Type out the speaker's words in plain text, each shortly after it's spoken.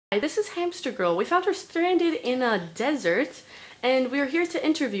Hi, this is Hamster Girl. We found her stranded in a desert, and we're here to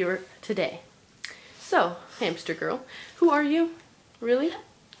interview her today. So, Hamster Girl, who are you, really?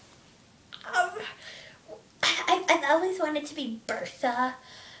 I've always wanted to be Bertha,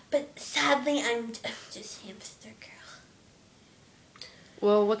 but sadly I'm just Hamster Girl.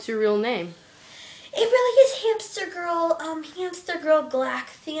 Well, what's your real name? It really is Hamster Girl, Hamster Girl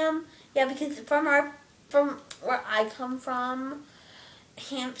Galaxium. Yeah, because from where I come from,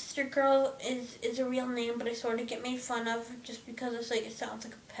 Hamster Girl is a real name, but I sort of get made fun of just because it sounds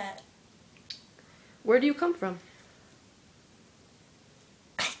like a pet. Where do you come from?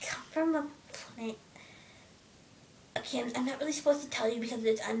 I come from a planet. Okay, I'm not really supposed to tell you because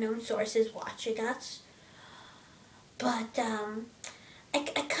it's unknown sources watching us. But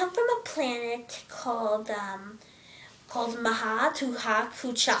I come from a planet called Maha Tuha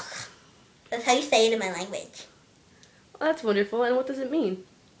Kuchak. That's how you say it in my language. Well, that's wonderful. And what does it mean?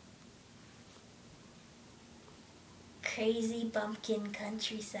 Crazy bumpkin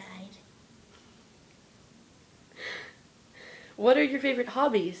countryside. What are your favorite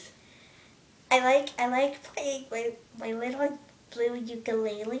hobbies? I like playing my little blue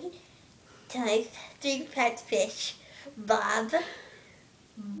ukulele to my three pet fish, Bob,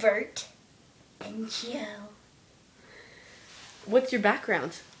 Bert, and Joe. What's your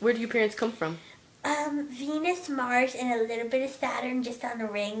background? Where do your parents come from? Venus, Mars, and a little bit of Saturn just on the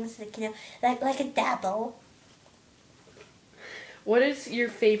rings, like a dabble. What is your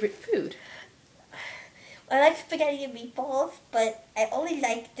favorite food? I like spaghetti and meatballs, but I only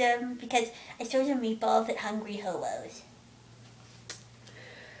like them because I saw some meatballs at Hungry Hobo's.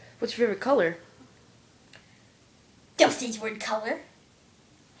 What's your favorite color? Don't say the word color.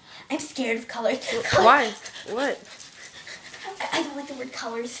 I'm scared of colors. Why? What? I don't like the word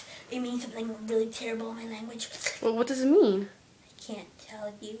colors. It means something really terrible in my language. Well, what does it mean? I can't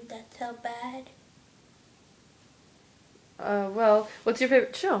tell you. That's so bad. Well, what's your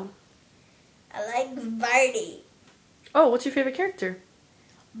favorite show? I like Barney. Oh, what's your favorite character?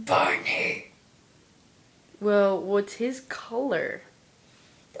 Barney. Well, what's his color?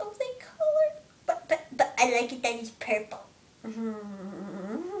 Don't say color. But I like it that he's purple.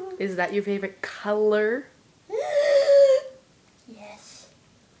 Is that your favorite color? Yes.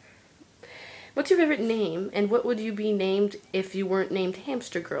 What's your favorite name, and what would you be named if you weren't named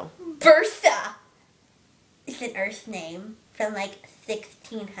Hamster Girl? Bertha. It's an Earth name from like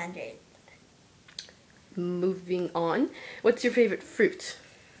 1600. Moving on. What's your favorite fruit?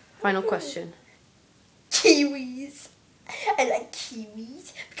 Final question. Kiwis. I like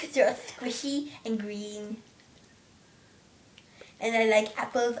kiwis because they're all squishy and green. And I like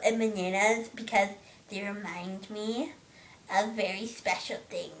apples and bananas because they remind me of very special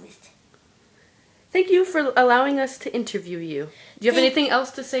things. Thank you for allowing us to interview you. Do you have anything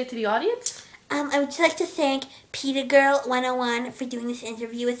else to say to the audience? I would just like to thank Peter Girl 101 for doing this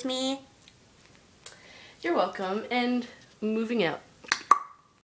interview with me. You're welcome, and moving out.